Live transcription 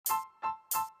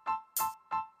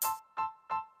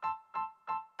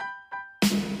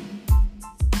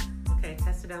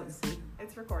it out and see.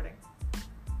 It's recording.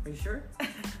 Are you sure?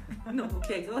 No,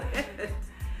 okay, go ahead.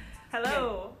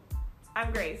 Hello,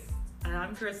 I'm Grace. And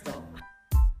I'm Crystal.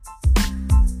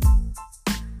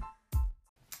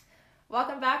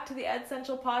 Welcome back to the Ed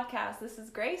Central podcast. This is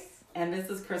Grace. And this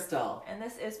is Crystal. And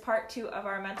this is part 2 of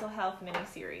our mental health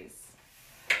mini-series.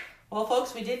 Well,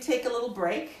 folks, we did take a little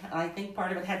break. I think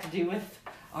part of it had to do with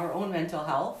our own mental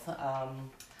health.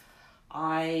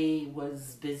 I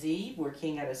was busy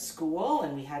working at a school,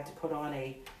 and we had to put on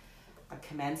a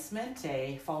commencement,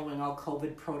 following all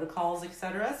COVID protocols,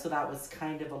 etc. So that was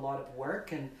kind of a lot of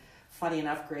work. And funny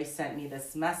enough, Grace sent me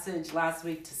this message last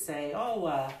week to say,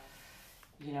 are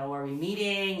we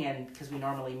meeting? And because we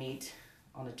normally meet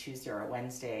on a Tuesday or a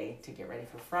Wednesday to get ready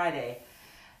for Friday.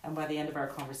 And by the end of our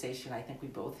conversation, I think we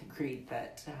both agreed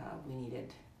that we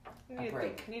needed a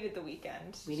break. Needed the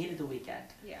weekend. We needed the weekend.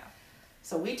 Yeah.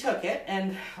 So we took it,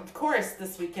 and of course,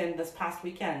 this past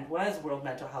weekend was World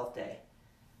Mental Health Day.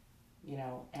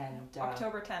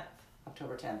 October 10th.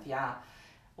 October 10th, yeah.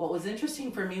 What was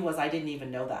interesting for me was I didn't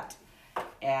even know that.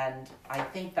 And I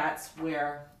think that's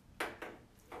where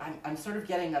I'm sort of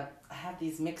I have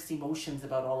these mixed emotions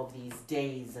about all of these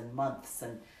days and months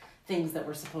and things that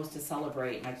we're supposed to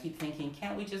celebrate. And I keep thinking,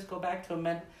 can't we just go back to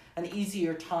an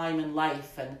easier time in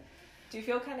life? And do you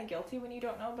feel kind of guilty when you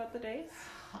don't know about the days?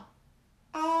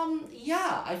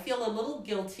 Yeah, I feel a little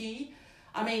guilty.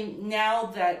 I mean, now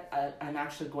that I'm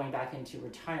actually going back into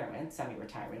retirement,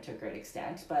 semi-retirement to a great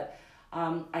extent, but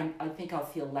I think I'll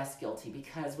feel less guilty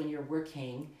because when you're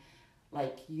working,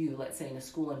 like let's say in a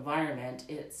school environment,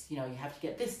 it's, you have to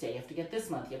get this day, you have to get this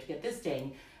month, you have to get this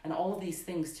day, and all of these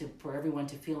things for everyone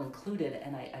to feel included.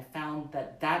 And I found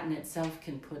that in itself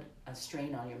can put a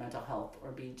strain on your mental health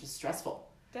or be just stressful.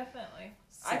 Definitely.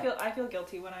 So, I feel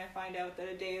guilty when I find out that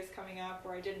a day is coming up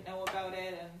or I didn't know about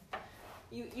it, and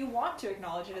you want to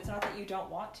acknowledge it. It's not that you don't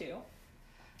want to.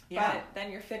 Yeah. But then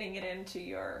you're fitting it into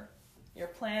your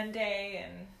planned day,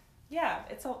 and yeah,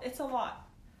 it's a lot.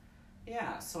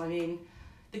 Yeah. So I mean,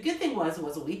 the good thing was it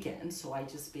was a weekend, so I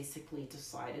just basically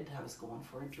decided I was going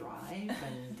for a drive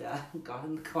and got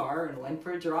in the car and went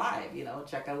for a drive.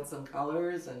 Check out some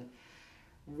colors and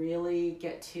really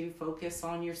get to focus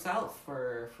on yourself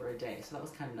for a day. So that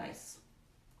was kind of nice,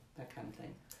 that kind of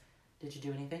thing. Did you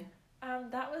do anything?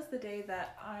 That was the day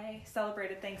that I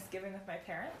celebrated Thanksgiving with my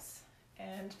parents.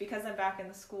 And because I'm back in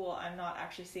the school, I'm not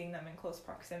actually seeing them in close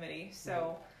proximity.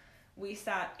 So we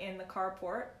sat in the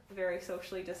carport, very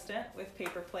socially distant, with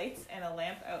paper plates and a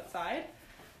lamp outside.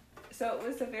 So it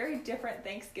was a very different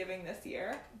Thanksgiving this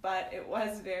year, but it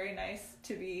was very nice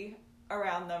to be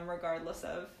around them regardless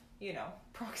of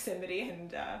proximity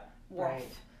and warmth.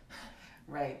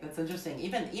 Right. That's interesting.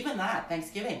 Even that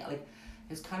Thanksgiving, it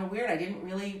was kind of weird. I didn't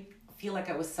really feel like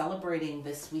I was celebrating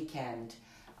this weekend,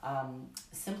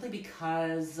 simply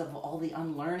because of all the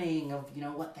unlearning of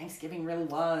what Thanksgiving really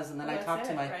was. And then I talked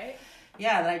then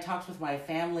I talked with my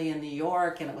family in New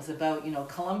York, and it was about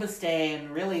Columbus Day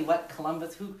and really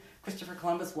who Christopher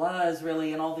Columbus was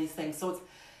really, and all these things. So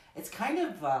it's kind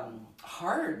of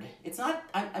hard. It's not,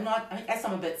 I guess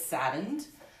I'm a bit saddened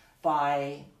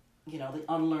by, the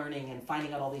unlearning and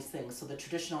finding out all these things. So the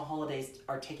traditional holidays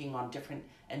are taking on different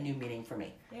and new meaning for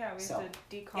me. Yeah, we have to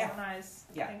decolonize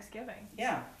Thanksgiving.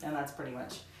 Yeah, and that was pretty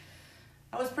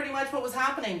much what was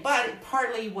happening. But it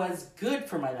partly was good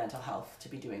for my mental health to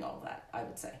be doing all of that, I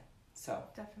would say. So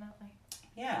definitely.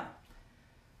 Yeah.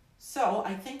 So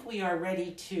I think we are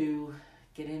ready to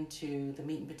get into the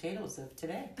meat and potatoes of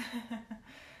today.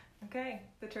 Okay,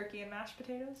 the turkey and mashed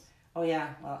potatoes? Oh yeah,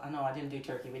 well, no, I didn't do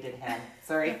turkey, we did ham.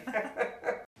 Sorry.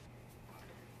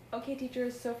 Okay,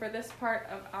 teachers, so for this part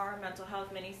of our mental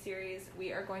health mini-series,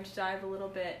 we are going to dive a little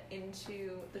bit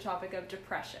into the topic of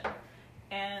depression.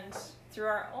 And through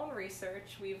our own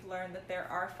research, we've learned that there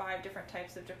are 5 different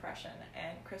types of depression,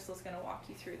 and Crystal's going to walk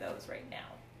you through those right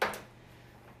now.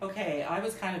 Okay, I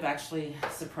was kind of actually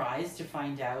surprised to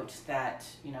find out that,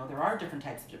 there are different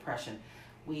types of depression.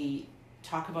 We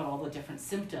talk about all the different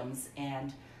symptoms,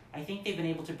 and I think they've been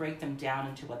able to break them down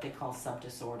into what they call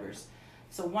subdisorders.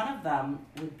 So one of them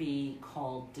would be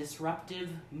called disruptive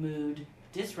mood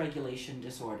dysregulation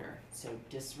disorder. So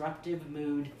disruptive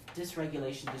mood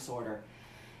dysregulation disorder.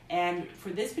 And for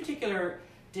this particular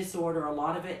disorder, a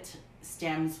lot of it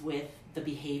stems with the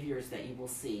behaviors that you will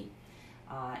see.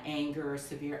 Anger,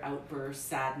 severe outbursts,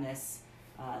 sadness,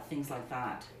 things like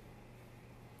that.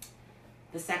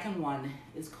 The second one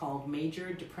is called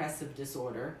major depressive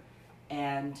disorder,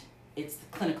 and it's the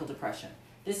clinical depression.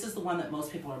 This is the one that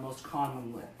most people are most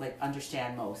common with,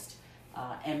 understand most.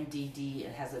 MDD,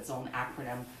 it has its own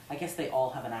acronym. I guess they all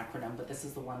have an acronym, but this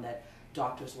is the one that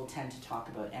doctors will tend to talk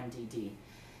about, MDD.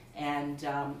 And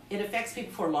it affects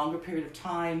people for a longer period of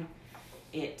time.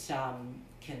 It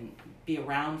can be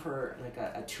around for like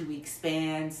a 2-week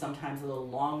span, sometimes a little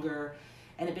longer.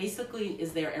 And it basically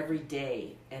is there every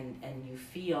day, and you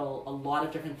feel a lot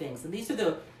of different things. And these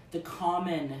are the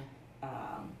common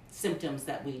symptoms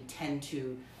that we tend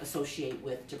to associate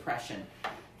with depression.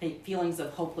 Feelings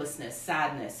of hopelessness,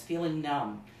 sadness, feeling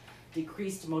numb,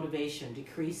 decreased motivation,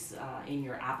 decrease in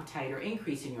your appetite or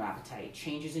increase in your appetite,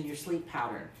 changes in your sleep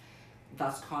pattern,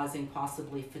 thus causing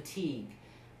possibly fatigue,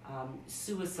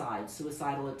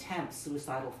 suicidal attempts,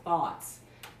 suicidal thoughts,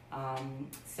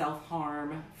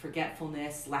 self-harm,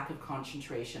 forgetfulness, lack of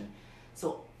concentration.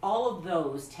 So all of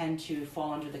those tend to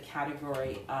fall under the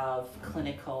category of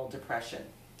clinical depression.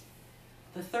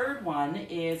 The third one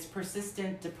is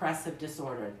persistent depressive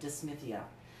disorder, dysthymia.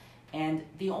 And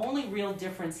the only real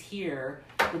difference here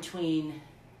between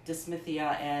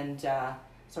dysthymia and,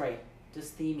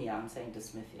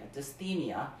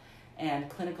 dysthymia and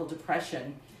clinical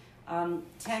depression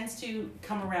tends to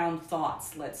come around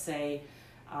thoughts. Let's say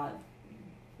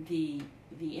the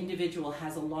individual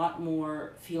has a lot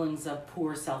more feelings of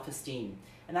poor self-esteem.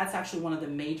 And that's actually one of the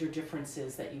major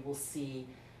differences that you will see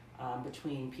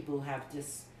between people who have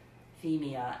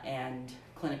dysthymia and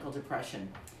clinical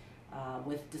depression.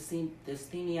 With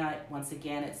dysthymia, once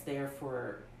again, it's there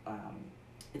for,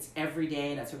 it's every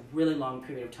day, and it's a really long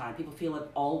period of time. People feel it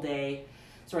all day.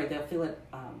 They'll feel it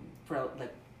for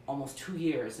like almost 2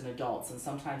 years in adults, and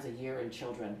sometimes a year in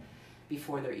children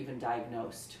before they're even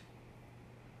diagnosed.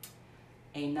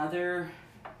 Another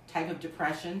type of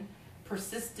depression,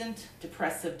 persistent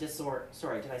depressive disorder.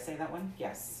 Sorry, did I say that one?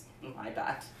 Yes, my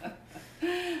bad.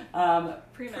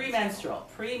 Premenstrual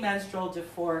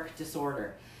dysphoric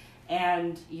disorder.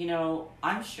 And, you know,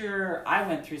 I'm sure I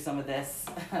went through some of this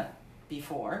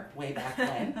before, way back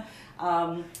when.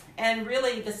 And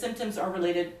really the symptoms are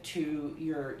related to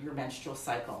your menstrual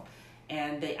cycle.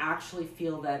 And they actually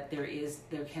feel that there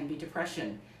can be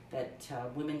depression, that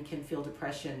women can feel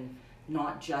depression,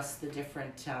 not just the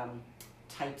different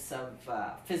types of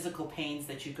physical pains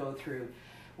that you go through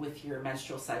with your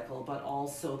menstrual cycle, but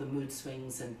also the mood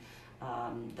swings and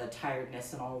the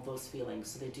tiredness and all of those feelings.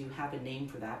 So they do have a name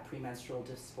for that, premenstrual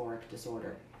dysphoric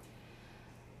disorder.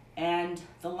 And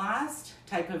the last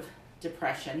type of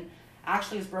depression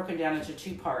actually is broken down into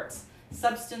 2 parts: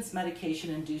 substance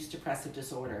medication-induced depressive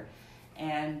disorder.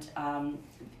 And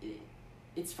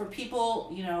it's for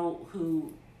people, you know,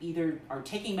 who either are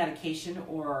taking medication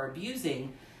or are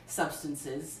abusing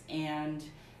substances, and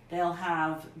they'll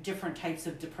have different types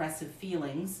of depressive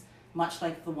feelings, much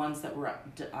like the ones that were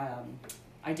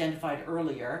identified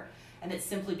earlier. And it's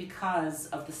simply because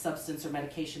of the substance or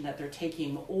medication that they're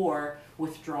taking or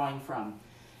withdrawing from.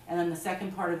 And then the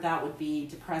second part of that would be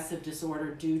depressive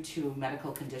disorder due to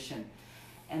medical condition.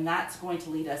 And that's going to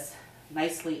lead us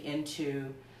nicely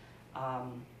into,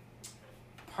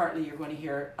 partly you're going to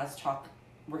hear us talk,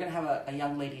 we're going to have a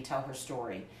young lady tell her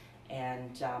story.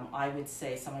 And I would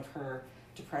say some of her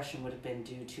depression would have been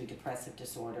due to depressive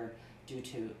disorder due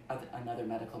to another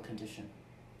medical condition.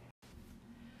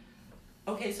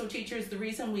 Okay, so teachers, the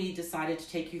reason we decided to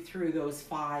take you through those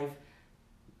 5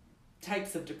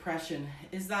 types of depression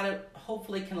is that it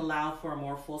hopefully can allow for a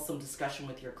more fulsome discussion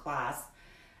with your class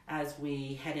as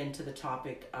we head into the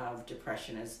topic of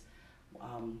depression as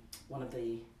one of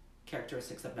the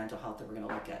characteristics of mental health that we're going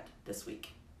to look at this week.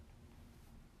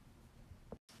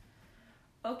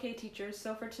 Okay, teachers,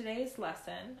 so for today's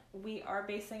lesson, we are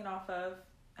basing it off of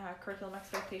Curriculum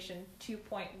Expectation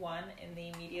 2.1 in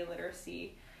the Media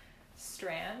Literacy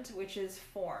strand, which is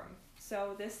form.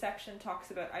 So this section talks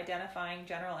about identifying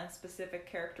general and specific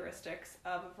characteristics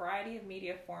of a variety of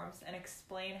media forms and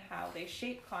explain how they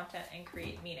shape content and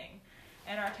create meaning.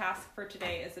 And our task for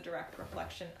today is a direct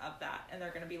reflection of that, and they're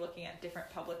going to be looking at different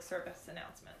public service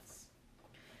announcements.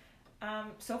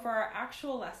 So for our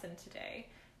actual lesson today,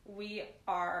 we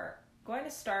are going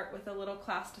to start with a little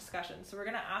class discussion. So we're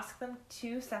going to ask them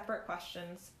 2 separate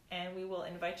questions, and we will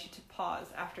invite you to pause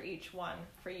after each one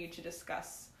for you to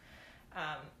discuss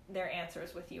their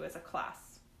answers with you as a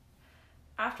class.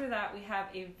 After that, we have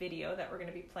a video that we're going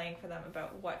to be playing for them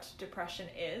about what depression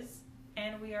is,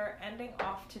 and we are ending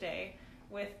off today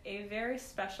with a very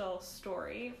special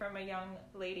story from a young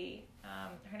lady.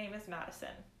 Her name is Madison.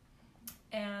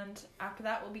 And after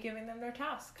that, we'll be giving them their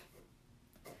task.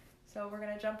 So we're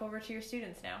going to jump over to your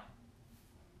students now.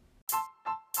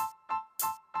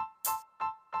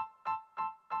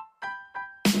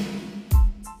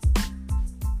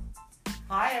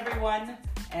 Hi everyone,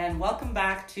 and welcome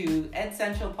back to Ed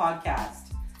Central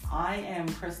Podcast. I am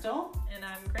Crystal. And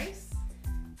I'm Grace.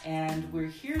 And we're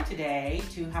here today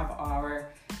to have our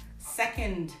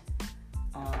second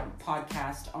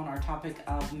podcast on our topic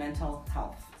of mental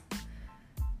health.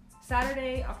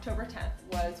 Saturday, October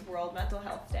 10th was World Mental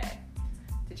Health Day.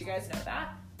 Did you guys know that?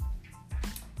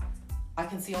 I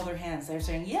can see all their hands. They're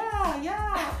saying,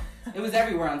 yeah. It was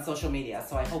everywhere on social media,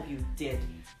 so I hope you did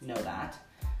know that.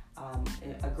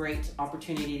 A great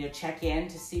opportunity to check in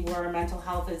to see where our mental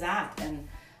health is at, and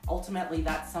ultimately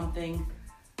that's something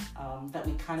that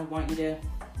we kind of want you to,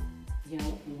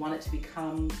 we want it to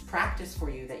become practice for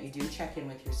you, that you do check in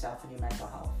with yourself and your mental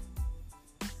health.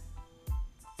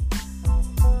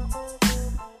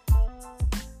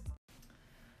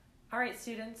 All right,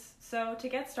 students, so to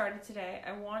get started today,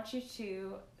 I want you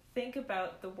to think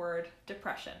about the word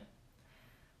depression.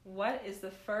 What is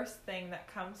the first thing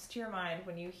that comes to your mind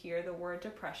when you hear the word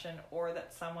depression or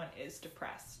that someone is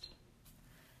depressed?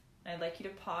 And I'd like you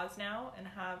to pause now and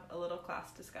have a little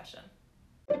class discussion.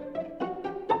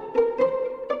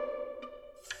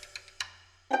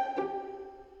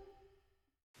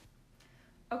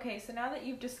 Okay, so now that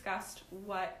you've discussed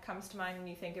what comes to mind when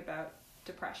you think about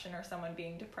depression or someone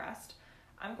being depressed,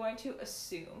 I'm going to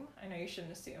assume, I know you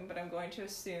shouldn't assume, but I'm going to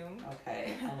assume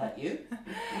Okay, I'll let you.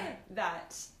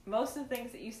 that most of the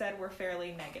things that you said were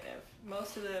fairly negative.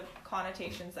 Most of the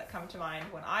connotations that come to mind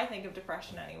when I think of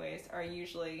depression anyways are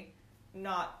usually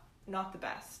not the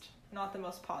best, not the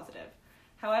most positive.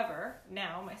 However,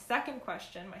 now my second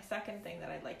thing that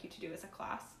I'd like you to do as a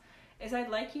class is I'd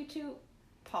like you to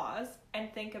pause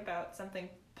and think about something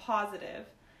positive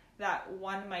that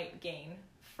one might gain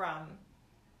from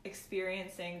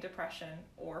experiencing depression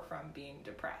or from being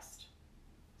depressed.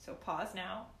 So pause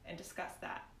now and discuss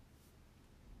that.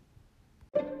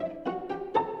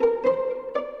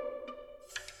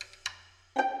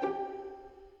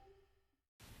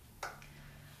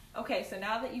 Okay, so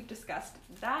now that you've discussed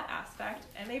that aspect,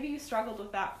 and maybe you struggled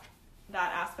with that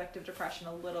aspect of depression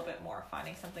a little bit more,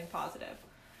 finding something positive.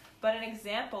 But an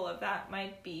example of that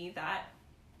might be that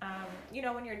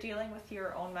when you're dealing with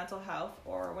your own mental health,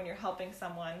 or when you're helping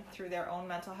someone through their own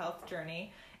mental health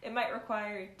journey, it might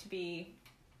require you to be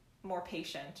more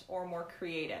patient or more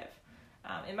creative.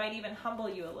 It might even humble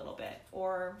you a little bit,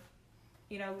 or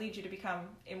lead you to become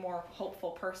a more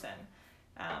hopeful person.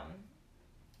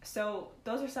 So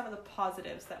those are some of the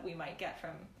positives that we might get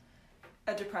from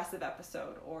a depressive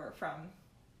episode or from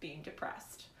being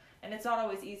depressed. And it's not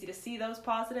always easy to see those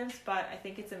positives, but I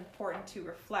think it's important to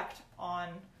reflect on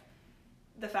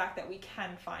the fact that we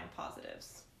can find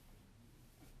positives.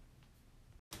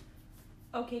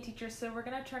 Okay, teachers, so we're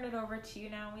going to turn it over to you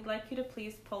now. We'd like you to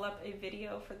please pull up a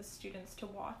video for the students to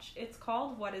watch. It's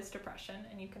called What is Depression?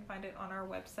 And you can find it on our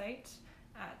website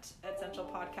at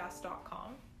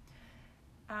essentialpodcast.com.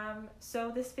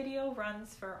 So this video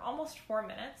runs for almost 4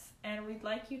 minutes, and we'd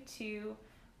like you to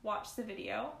watch the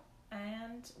video,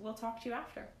 and we'll talk to you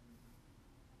after.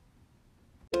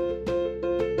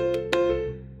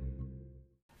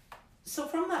 So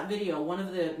from that video, one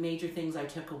of the major things I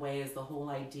took away is the whole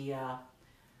idea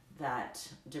that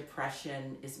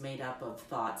depression is made up of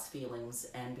thoughts, feelings,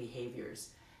 and behaviors.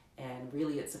 And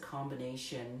really it's a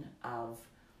combination of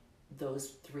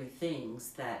those three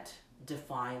things that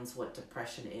defines what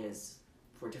depression is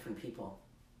for different people.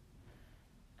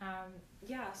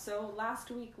 So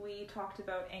last week we talked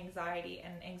about anxiety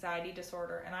and anxiety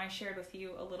disorder, and I shared with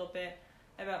you a little bit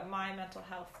about my mental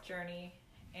health journey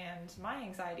and my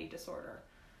anxiety disorder.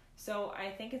 So I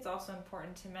think it's also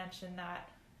important to mention that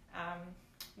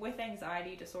with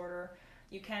anxiety disorder,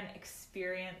 you can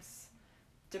experience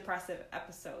depressive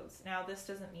episodes. Now, this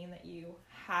doesn't mean that you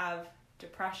have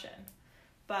depression,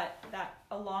 but that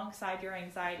alongside your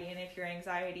anxiety, and if your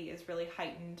anxiety is really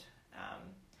heightened,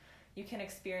 you can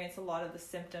experience a lot of the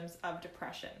symptoms of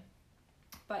depression,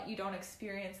 but you don't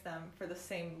experience them for the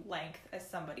same length as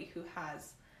somebody who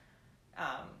has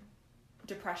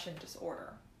depression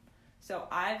disorder. So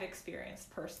I've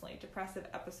experienced personally depressive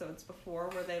episodes before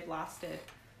where they've lasted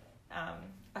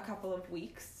a couple of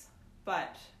weeks,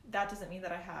 but that doesn't mean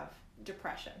that I have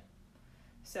depression.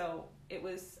 So it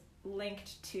was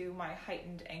linked to my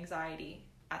heightened anxiety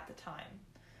at the time.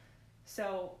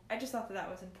 So I just thought that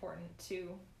was important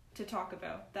to talk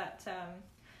about, that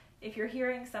if you're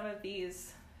hearing some of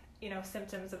these,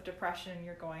 symptoms of depression,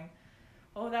 you're going,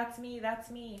 oh, that's me.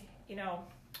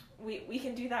 We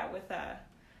can do that with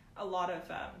a lot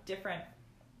of different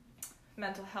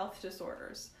mental health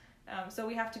disorders. So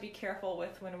we have to be careful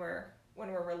with when we're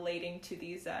relating to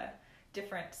these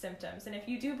different symptoms. And if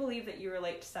you do believe that you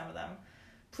relate to some of them,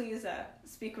 please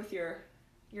speak with your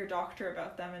doctor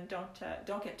about them, and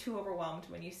don't get too overwhelmed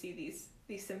when you see these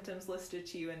symptoms listed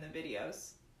to you in the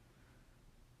videos.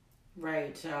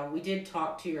 Right. We did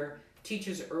talk to your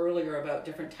teachers earlier about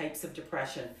different types of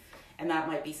depression, and that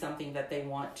might be something that they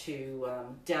want to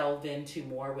delve into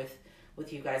more with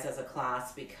you guys as a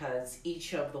class, because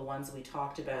each of the ones we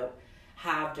talked about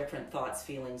have different thoughts,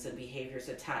 feelings, and behaviors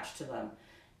attached to them.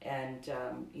 And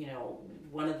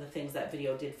one of the things that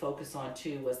video did focus on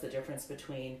too was the difference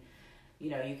between, you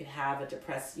can have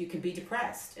you can be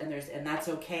depressed, and that's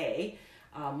okay.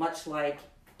 Much like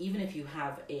even if you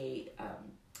have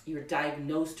you're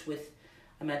diagnosed with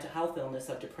a mental health illness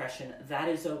of depression, that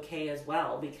is okay as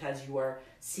well, because you are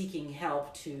seeking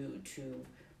help to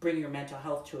bring your mental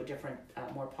health to a different,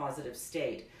 more positive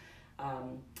state.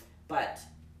 But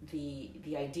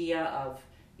the idea of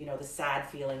the sad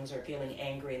feelings or feeling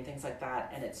angry and things like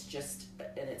that, and it's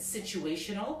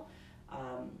situational,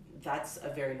 that's a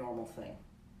very normal thing.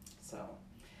 So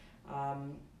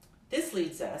this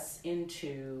leads us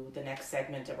into the next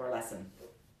segment of our lesson.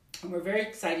 And we're very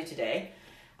excited today.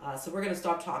 So we're going to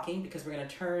stop talking because we're going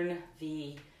to turn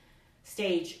the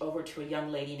stage over to a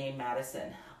young lady named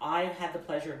Madison. I had the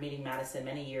pleasure of meeting Madison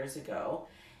many years ago.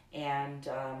 And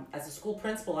as a school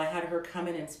principal, I had her come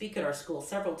in and speak at our school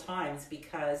several times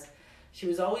because she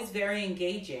was always very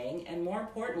engaging. And more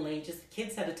importantly, just the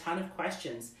kids had a ton of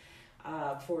questions.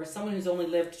 For someone who's only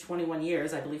lived 21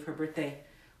 years, I believe her birthday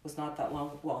was not that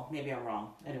long. Well, maybe I'm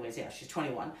wrong. Anyways, yeah, she's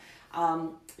 21.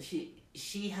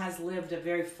 She has lived a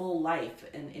very full life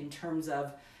in terms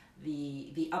of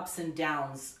the ups and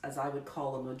downs, as I would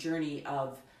call them, a journey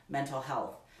of mental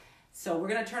health. So we're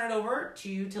going to turn it over to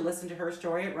you to listen to her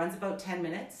story. It runs about 10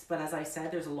 minutes, but as I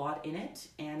said, there's a lot in it.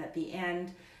 And at the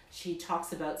end, she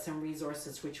talks about some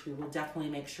resources, which we will definitely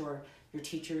make sure your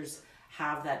teachers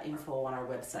have that info on our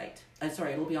website.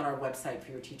 It'll be on our website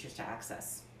for your teachers to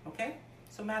access. Okay?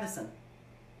 So Madison.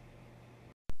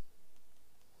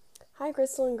 Hi,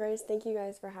 Crystal and Grace. Thank you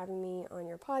guys for having me on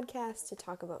your podcast to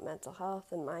talk about mental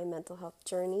health and my mental health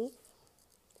journey.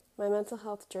 My mental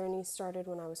health journey started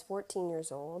when I was 14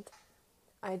 years old.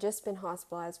 I had just been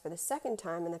hospitalized for the second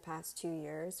time in the past 2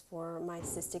 years for my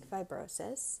cystic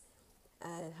fibrosis,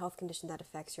 a health condition that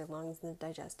affects your lungs and the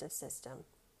digestive system.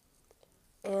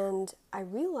 And I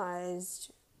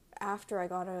realized after I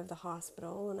got out of the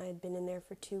hospital, and I had been in there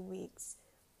for 2 weeks,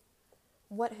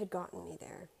 what had gotten me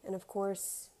there. And of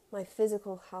course, my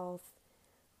physical health,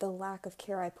 the lack of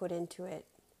care I put into it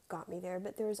got me there,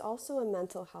 but there was also a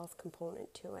mental health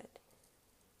component to it.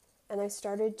 And I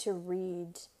started to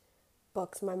read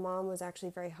books. My mom was actually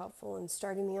very helpful in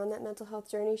starting me on that mental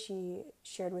health journey. She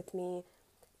shared with me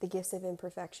The Gifts of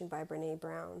Imperfection by Brené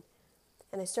Brown.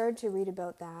 And I started to read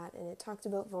about that, and it talked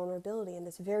about vulnerability and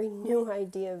this very new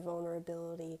idea of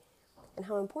vulnerability and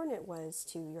how important it was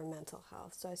to your mental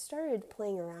health. So I started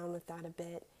playing around with that a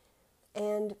bit,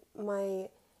 and my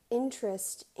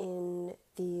interest in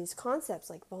these concepts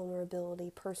like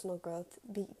vulnerability, personal growth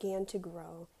began to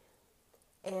grow.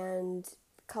 And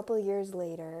a couple of years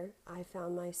later, I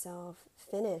found myself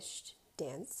finished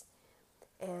dance,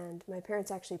 and my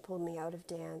parents actually pulled me out of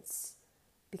dance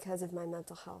because of my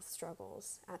mental health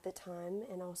struggles at the time,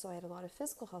 and also I had a lot of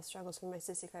physical health struggles from my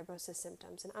cystic fibrosis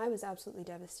symptoms, and I was absolutely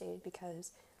devastated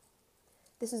because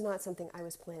this is not something I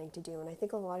was planning to do, and I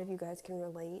think a lot of you guys can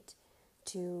relate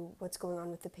to what's going on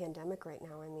with the pandemic right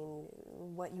now. I mean,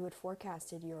 what you had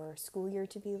forecasted your school year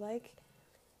to be like,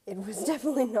 it was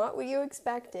definitely not what you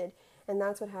expected, and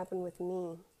that's what happened with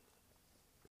me.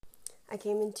 I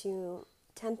came into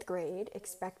 10th grade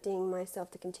expecting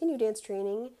myself to continue dance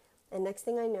training, and next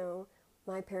thing I know,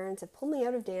 my parents had pulled me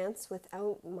out of dance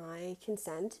without my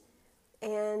consent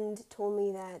and told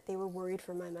me that they were worried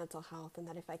for my mental health and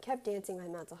that if I kept dancing, my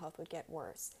mental health would get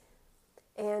worse.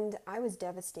 And I was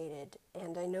devastated,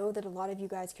 and I know that a lot of you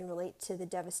guys can relate to the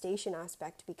devastation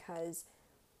aspect because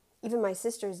even my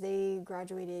sisters, they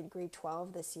graduated grade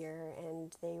 12 this year,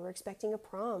 and they were expecting a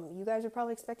prom. You guys are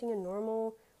probably expecting a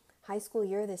normal high school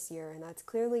year this year, and that's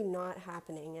clearly not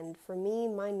happening. And for me,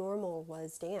 my normal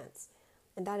was dance,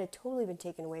 and that had totally been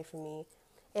taken away from me.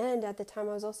 And at the time,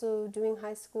 I was also doing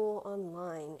high school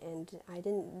online,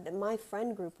 and my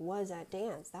friend group was at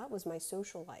dance. That was my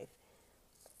social life.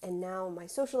 And now my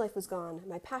social life was gone,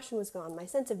 my passion was gone, my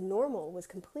sense of normal was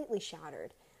completely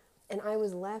shattered, and I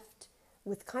was left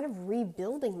with kind of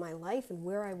rebuilding my life and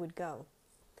where I would go.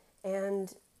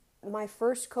 And my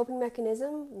first coping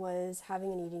mechanism was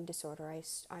having an eating disorder.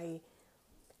 I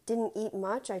didn't eat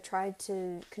much. I tried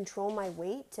to control my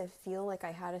weight to feel like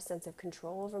I had a sense of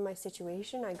control over my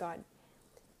situation. I got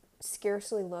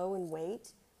scarcely low in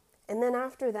weight. And then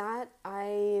after that,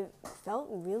 I felt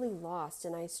really lost,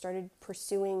 and I started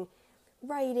pursuing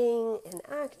writing and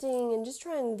acting and just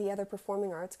trying the other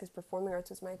performing arts because performing arts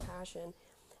was my passion.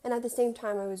 And at the same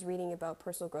time, I was reading about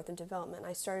personal growth and development.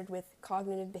 I started with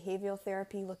cognitive behavioral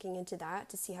therapy, looking into that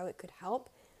to see how it could help.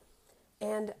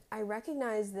 And I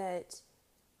recognized that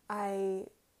I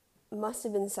must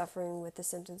have been suffering with the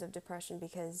symptoms of depression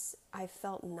because I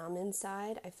felt numb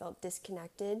inside, I felt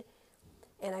disconnected,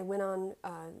 and I went on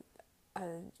a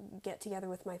get-together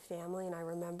with my family, and I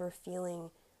remember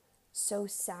feeling so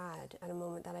sad at a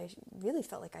moment that I really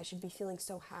felt like I should be feeling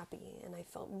so happy, and I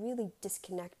felt really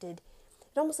disconnected.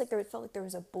 It almost like it felt like there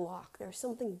was a block. There was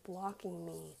something blocking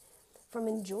me from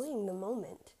enjoying the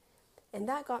moment. And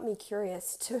that got me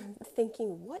curious to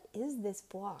thinking, what is this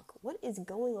block? What is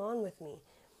going on with me?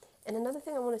 And another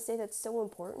thing I want to say that's so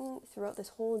important throughout this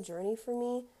whole journey for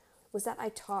me was that I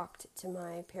talked to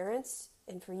my parents,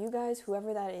 and for you guys,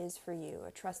 whoever that is for you,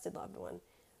 a trusted loved one.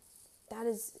 That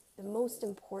is the most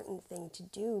important thing to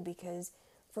do, because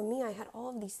for me, I had all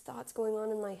of these thoughts going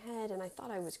on in my head, and I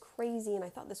thought I was crazy, and I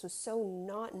thought this was so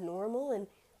not normal. And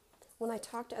when I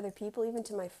talked to other people, even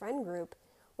to my friend group,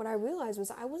 what I realized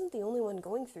was I wasn't the only one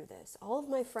going through this. All of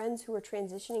my friends who were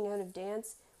transitioning out of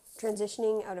dance,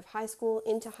 transitioning out of high school,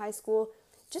 into high school,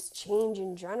 just change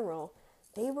in general,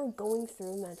 they were going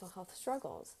through mental health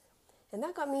struggles. And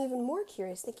that got me even more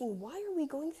curious, thinking, why are we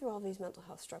going through all these mental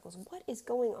health struggles? What is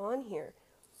going on here?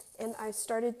 And I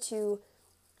started to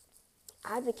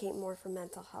advocate more for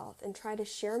mental health and try to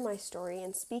share my story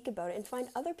and speak about it and find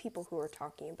other people who are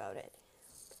talking about it.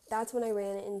 That's when I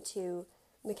ran into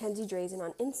Mackenzie Drazen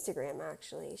on Instagram,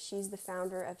 actually. She's the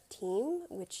founder of TEAM,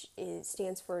 which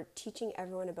stands for Teaching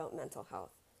Everyone About Mental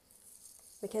Health.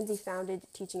 Mackenzie founded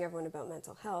Teaching Everyone About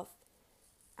Mental Health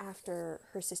after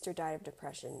her sister died of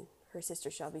depression. Her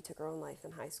sister Shelby took her own life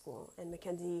in high school, and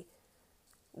Mackenzie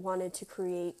wanted to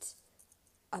create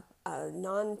a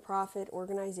non-profit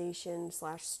organization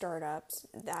 / startups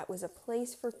that was a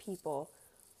place for people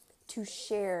to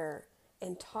share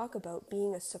and talk about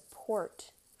being a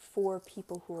support for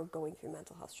people who are going through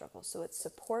mental health struggles. So it's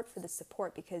support for the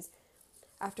support, because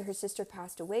after her sister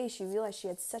passed away, she realized she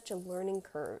had such a learning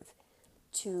curve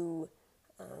to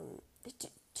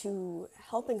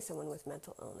helping someone with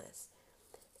mental illness.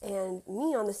 And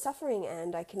me, on the suffering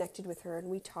end, I connected with her and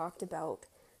we talked about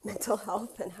mental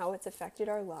health and how it's affected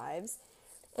our lives.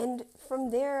 And from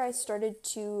there, I started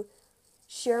to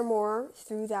share more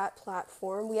through that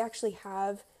platform. We actually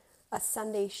have a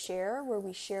Sunday share where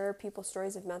we share people's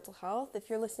stories of mental health. If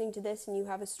you're listening to this and you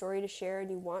have a story to share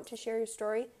and you want to share your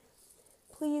story,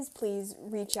 please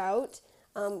reach out.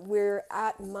 We're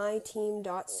at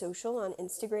myteam.social on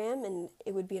Instagram, and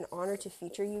it would be an honor to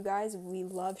feature you guys. We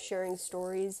love sharing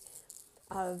stories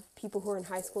of people who are in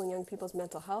high school and young people's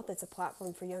mental health. It's a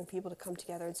platform for young people to come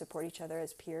together and support each other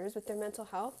as peers with their mental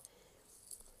health.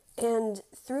 And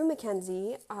through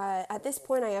Mackenzie, at this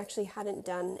point I actually hadn't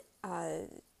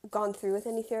gone through with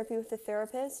any therapy with a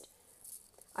therapist.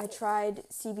 I tried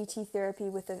CBT therapy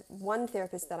with one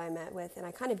therapist that I met with, and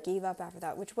I kind of gave up after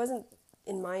that, which wasn't,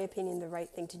 in my opinion, the right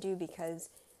thing to do, because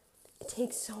it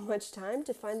takes so much time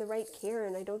to find the right care,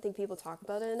 and I don't think people talk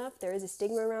about it enough. There is a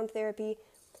stigma around therapy.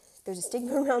 There's a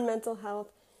stigma around mental health,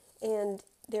 and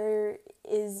there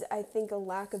is, I think, a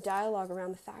lack of dialogue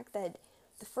around the fact that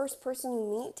the first person you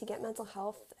meet to get mental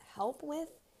health help with,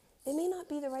 they may not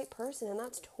be the right person, and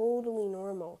that's totally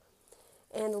normal.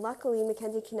 And luckily,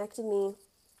 Mackenzie connected me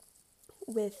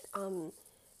with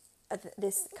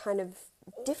this kind of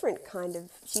different kind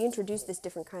of, she introduced this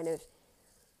different kind of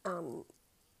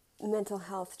mental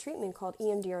health treatment called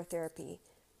EMDR therapy,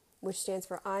 which stands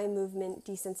for Eye Movement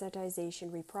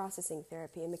Desensitization Reprocessing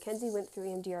Therapy. And Mackenzie went through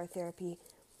EMDR therapy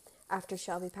after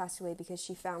Shelby passed away, because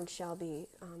she found Shelby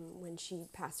when she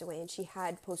passed away, and she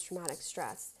had post-traumatic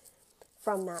stress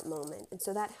from that moment. And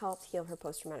so that helped heal her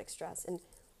post-traumatic stress. And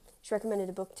she recommended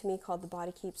a book to me called The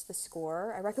Body Keeps the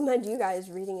Score. I recommend you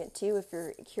guys reading it too if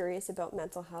you're curious about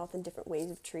mental health and different ways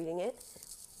of treating it.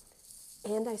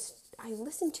 And I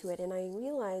listened to it, and I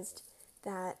realized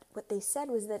that what they said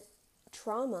was that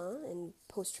trauma and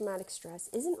post-traumatic stress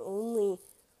isn't only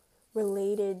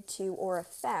related to or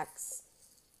affects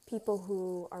people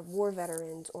who are war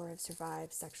veterans or have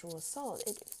survived sexual assault.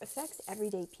 It affects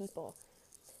everyday people.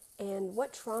 And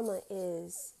what trauma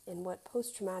is, and what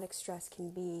post-traumatic stress can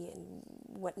be, and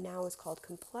what now is called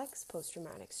complex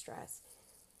post-traumatic stress,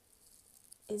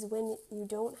 is when you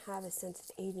don't have a sense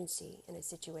of agency in a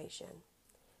situation.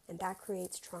 And that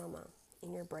creates trauma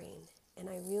in your brain. And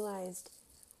I realized,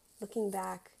 looking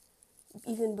back,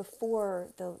 even before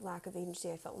the lack of agency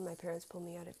I felt when my parents pulled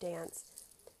me out of dance,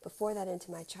 before that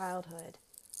into my childhood,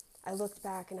 I looked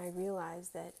back and I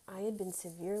realized that I had been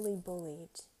severely bullied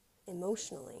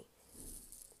emotionally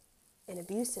and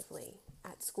abusively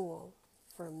at school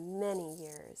for many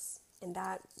years, and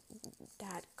that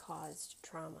caused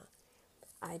trauma.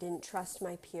 I didn't trust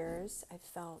my peers. I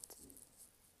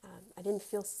didn't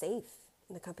feel safe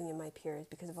in the company of my peers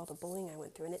because of all the bullying I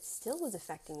went through, and it still was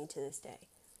affecting me to this day.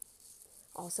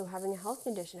 Also having a health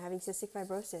condition, having cystic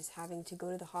fibrosis, having to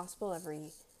go to the hospital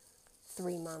every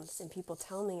 3 months, and people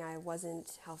tell me I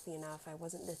wasn't healthy enough, I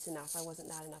wasn't this enough, I wasn't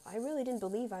that enough. I really didn't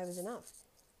believe I was enough.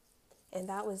 And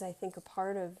that was, I think, a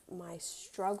part of my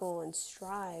struggle and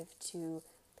strive to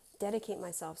dedicate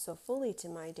myself so fully to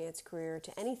my dance career,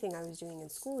 to anything I was doing in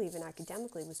school, even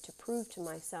academically, was to prove to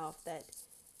myself that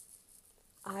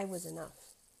I was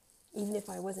enough. Even if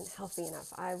I wasn't healthy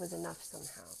enough, I was enough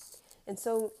somehow. And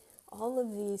so all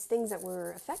of these things that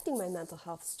were affecting my mental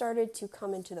health started to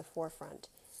come into the forefront.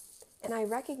 And I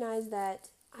recognized that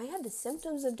I had the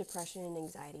symptoms of depression and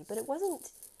anxiety, but it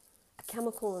wasn't a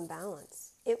chemical imbalance.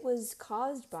 It was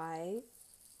caused by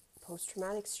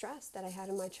post-traumatic stress that I had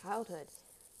in my childhood.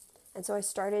 And so I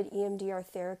started EMDR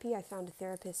therapy. I found a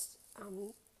therapist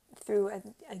through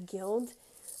a guild.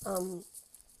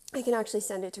 I can actually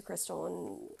send it to Crystal,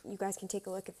 and you guys can take a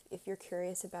look if you're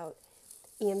curious about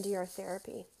EMDR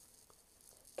therapy.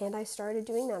 And I started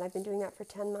doing that. I've been doing that for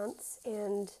 10 months,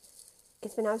 and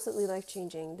it's been absolutely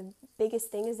life-changing. The biggest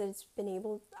thing is that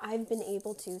I've been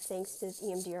able to, thanks to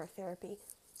EMDR therapy,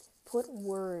 put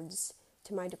words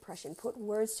to my depression, put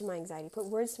words to my anxiety, put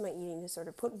words to my eating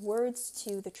disorder, put words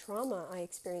to the trauma I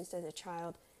experienced as a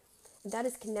child. And that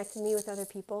has connected me with other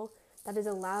people. That has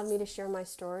allowed me to share my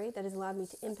story. That has allowed me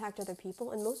to impact other people.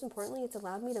 And most importantly, it's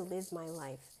allowed me to live my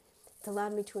life. It's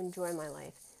allowed me to enjoy my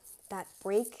life. That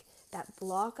break, that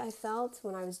block I felt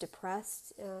when I was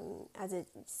depressed as a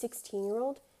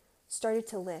 16-year-old started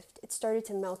to lift. It started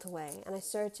to melt away. And I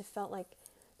started to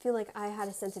feel like I had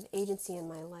a sense of agency in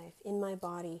my life, in my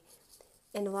body.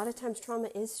 And a lot of times trauma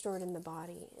is stored in the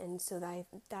body. And so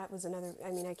that was another,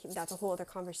 that's a whole other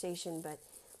conversation. But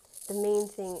the main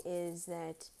thing is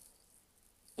that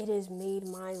it has made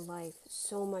my life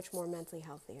so much more mentally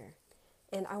healthier.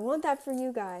 And I want that for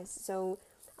you guys. So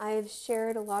I've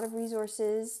shared a lot of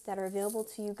resources that are available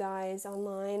to you guys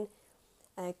online.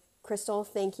 Crystal,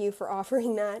 thank you for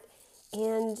offering that.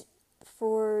 And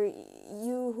for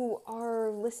you who are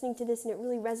listening to this and it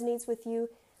really resonates with you,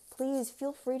 please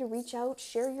feel free to reach out,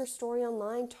 share your story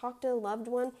online, talk to a loved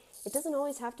one. It doesn't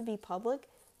always have to be public.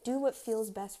 Do what feels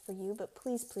best for you, but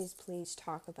please, please, please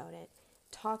talk about it.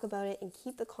 Talk about it and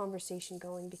keep the conversation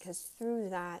going, because through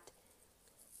that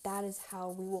is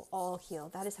how we will all heal.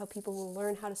 That is how people will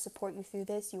learn how to support you through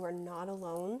this. You are not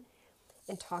alone,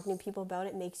 and talking to people about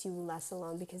it makes you less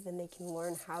alone, because then they can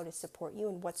learn how to support you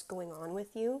and what's going on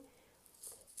with you.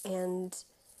 And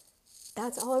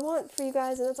that's all I want for you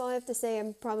guys, and that's all I have to say.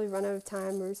 I'm probably run out of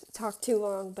time or talk too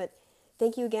long, but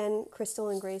thank you again, Crystal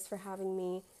and Grace, for having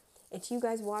me. And to you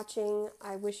guys watching,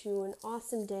 I wish you an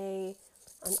awesome day,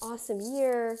 an awesome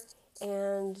year,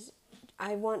 and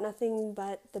I want nothing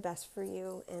but the best for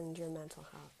you and your mental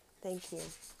health. Thank you.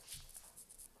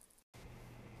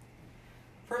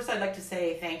 First, I'd like to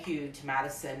say thank you to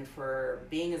Madison for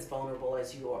being as vulnerable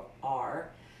as you are,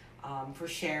 for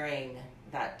sharing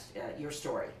that your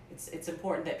story. It's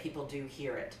important that people do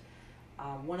hear it.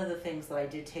 One of the things that I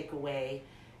did take away,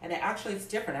 and it's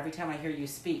different every time I hear you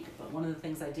speak, but one of the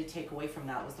things I did take away from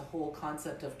that was the whole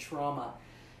concept of trauma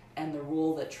and the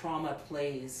role that trauma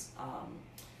plays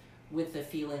with the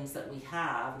feelings that we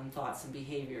have and thoughts and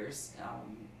behaviors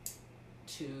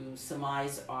to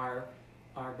surmise our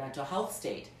mental health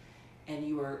state. And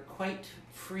you were quite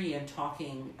free in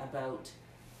talking about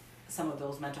some of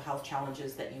those mental health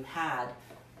challenges that you had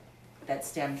that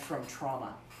stemmed from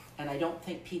trauma. And I don't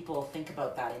think people think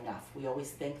about that enough. We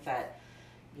always think that,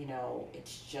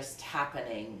 it's just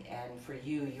happening. And for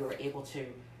you, were able to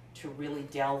really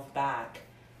delve back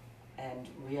and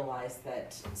realize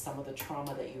that some of the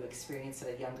trauma that you experienced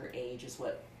at a younger age is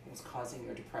what was causing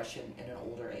your depression in an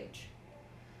older age.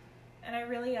 And I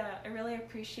really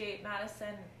appreciate,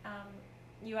 Madison,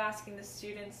 you asking the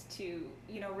students to,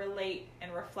 relate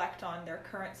and reflect on their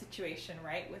current situation,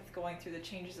 right, with going through the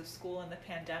changes of school and the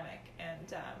pandemic.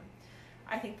 And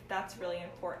I think that's really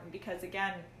important because,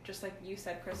 again, just like you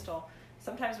said, Crystal,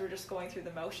 sometimes we're just going through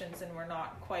the motions and we're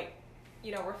not quite,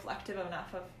 reflective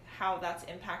enough of how that's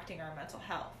impacting our mental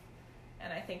health.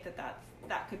 And I think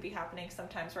that could be happening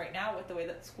sometimes right now with the way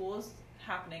that school is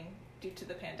happening due to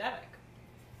the pandemic.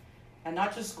 And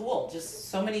not just school, just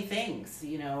so many things.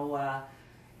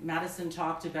 Madison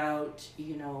talked about,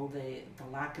 the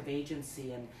lack of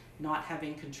agency and not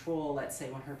having control, let's say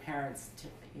when her parents,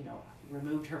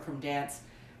 removed her from dance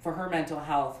for her mental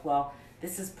health. Well,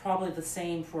 this is probably the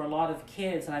same for a lot of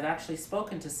kids, and I've actually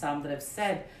spoken to some that have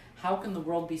said, how can the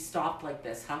world be stopped like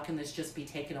this? How can this just be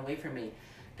taken away from me?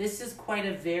 This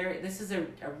is a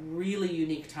really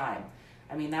unique time.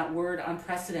 I mean, that word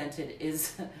unprecedented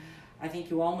is, I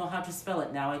think you all know how to spell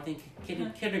it now. I think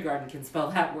kindergarten can spell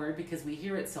that word because we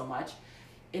hear it so much.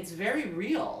 It's very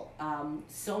real.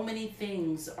 So many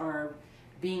things are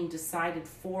being decided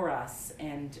for us,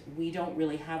 and we don't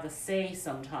really have a say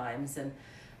sometimes, and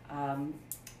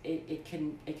it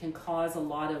can cause a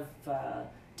lot of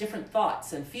different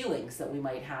thoughts and feelings that we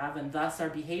might have, and thus our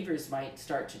behaviors might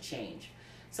start to change.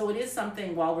 So it is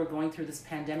something, while we're going through this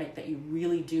pandemic, that you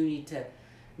really do need to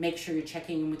make sure you're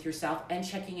checking in with yourself and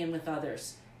checking in with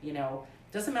others. You know,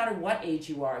 doesn't matter what age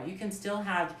you are, you can still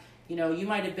have, you know, you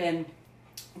might have been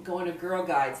going to Girl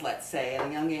Guides, let's say, at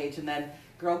a young age, and then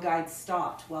Girl Guides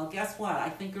stopped. Well, guess what? I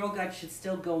think Girl Guides should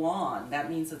still go on. That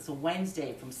means it's a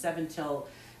Wednesday from 7 till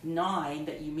 9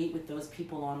 that you meet with those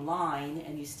people online,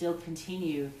 and you still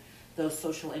continue those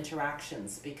social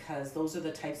interactions, because those are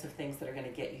the types of things that are going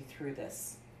to get you through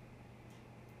this.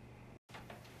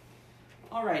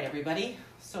 All right, everybody.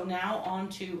 So now on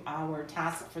to our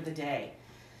task for the day.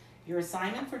 Your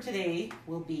assignment for today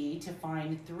will be to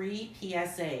find 3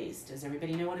 PSAs. Does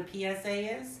everybody know what a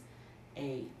PSA is?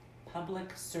 A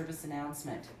public service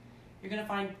announcement. You're going to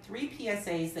find 3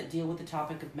 PSAs that deal with the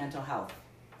topic of mental health.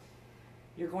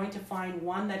 You're going to find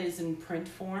one that is in print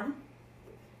form.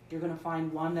 You're going to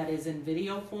find one that is in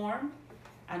video form,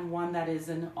 and one that is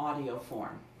in audio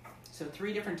form. So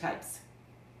 3 different types.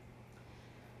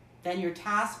 Then your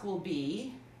task will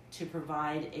be to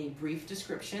provide a brief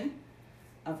description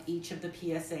of each of the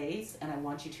PSAs, and I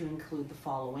want you to include the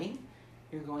following.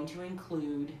 You're going to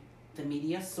include the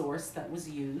media source that was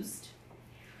used.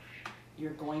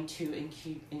 You're going to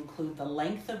include the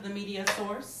length of the media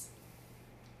source.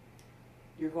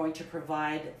 You're going to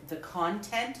provide the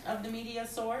content of the media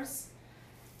source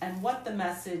and what the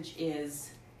message is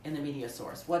in the media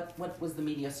source. What was the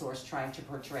media source trying to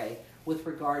portray with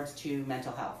regards to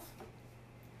mental health?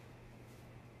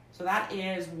 So that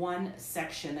is one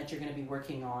section that you're going to be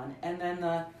working on. And then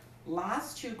the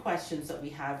last 2 questions that we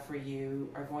have for you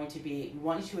are going to be, we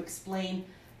want you to explain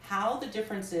how the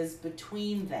differences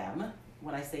between them,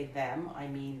 when I say them, I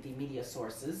mean the media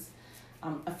sources,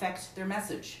 affect their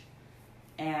message.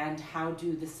 And how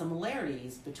do the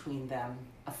similarities between them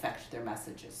affect their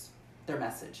message,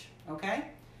 okay?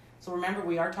 So remember,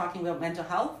 we are talking about mental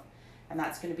health, and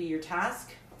that's going to be your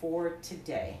task for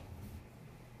today.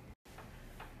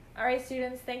 All right,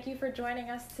 students, thank you for joining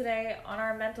us today on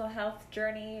our mental health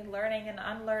journey, learning and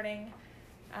unlearning.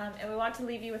 And we want to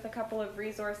leave you with a couple of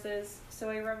resources.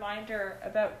 So a reminder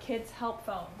about Kids Help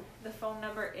Phone. The phone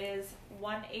number is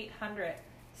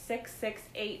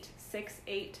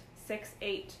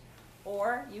 1-800-668-6868,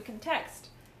 or you can text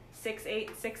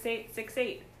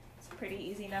 686868. It's a pretty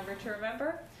easy number to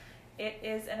remember. It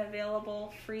is an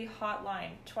available free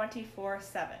hotline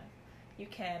 24/7. You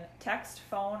can text,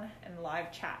 phone, and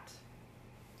live chat.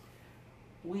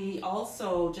 We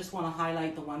also just want to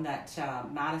highlight the one that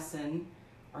Madison,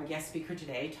 our guest speaker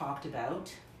today, talked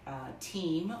about.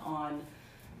 Team on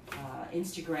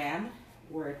Instagram,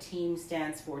 where TEAM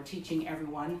stands for Teaching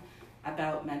Everyone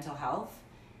About Mental Health,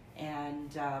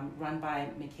 and run by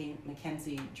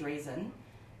Mackenzie Drazen.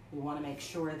 We want to make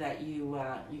sure that you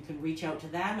can reach out to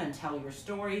them and tell your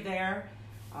story there.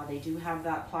 They do have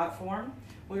that platform.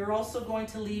 We're also going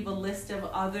to leave a list of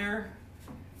other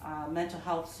mental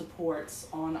health supports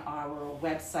on our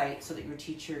website so that your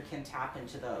teacher can tap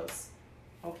into those.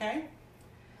 Okay?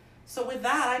 So with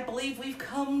that, I believe we've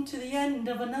come to the end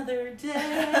of another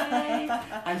day.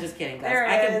 I'm just kidding, guys. There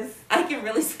it is. I can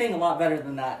really sing a lot better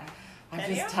than that. I'm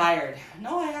Can just you? tired.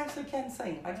 No, I actually can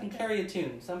sing. I can carry a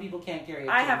tune. Some people can't carry a tune.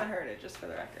 I haven't heard it, just for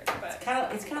the record, but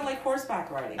It's kind of like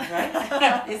horseback riding,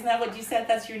 right? Isn't that what you said?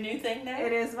 That's your new thing now?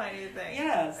 it is my new thing.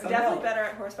 Yeah, I'm so definitely no. better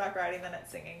at horseback riding than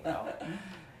at singing, though.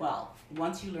 Well,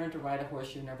 once you learn to ride a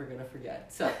horse, you're never going to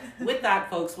forget. So with that,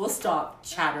 folks, we'll stop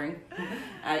chattering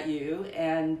at you,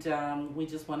 and we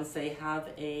just want to say have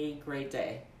a great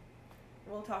day.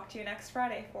 We'll talk to you next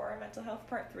Friday for Mental Health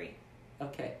Part 3.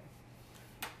 Okay.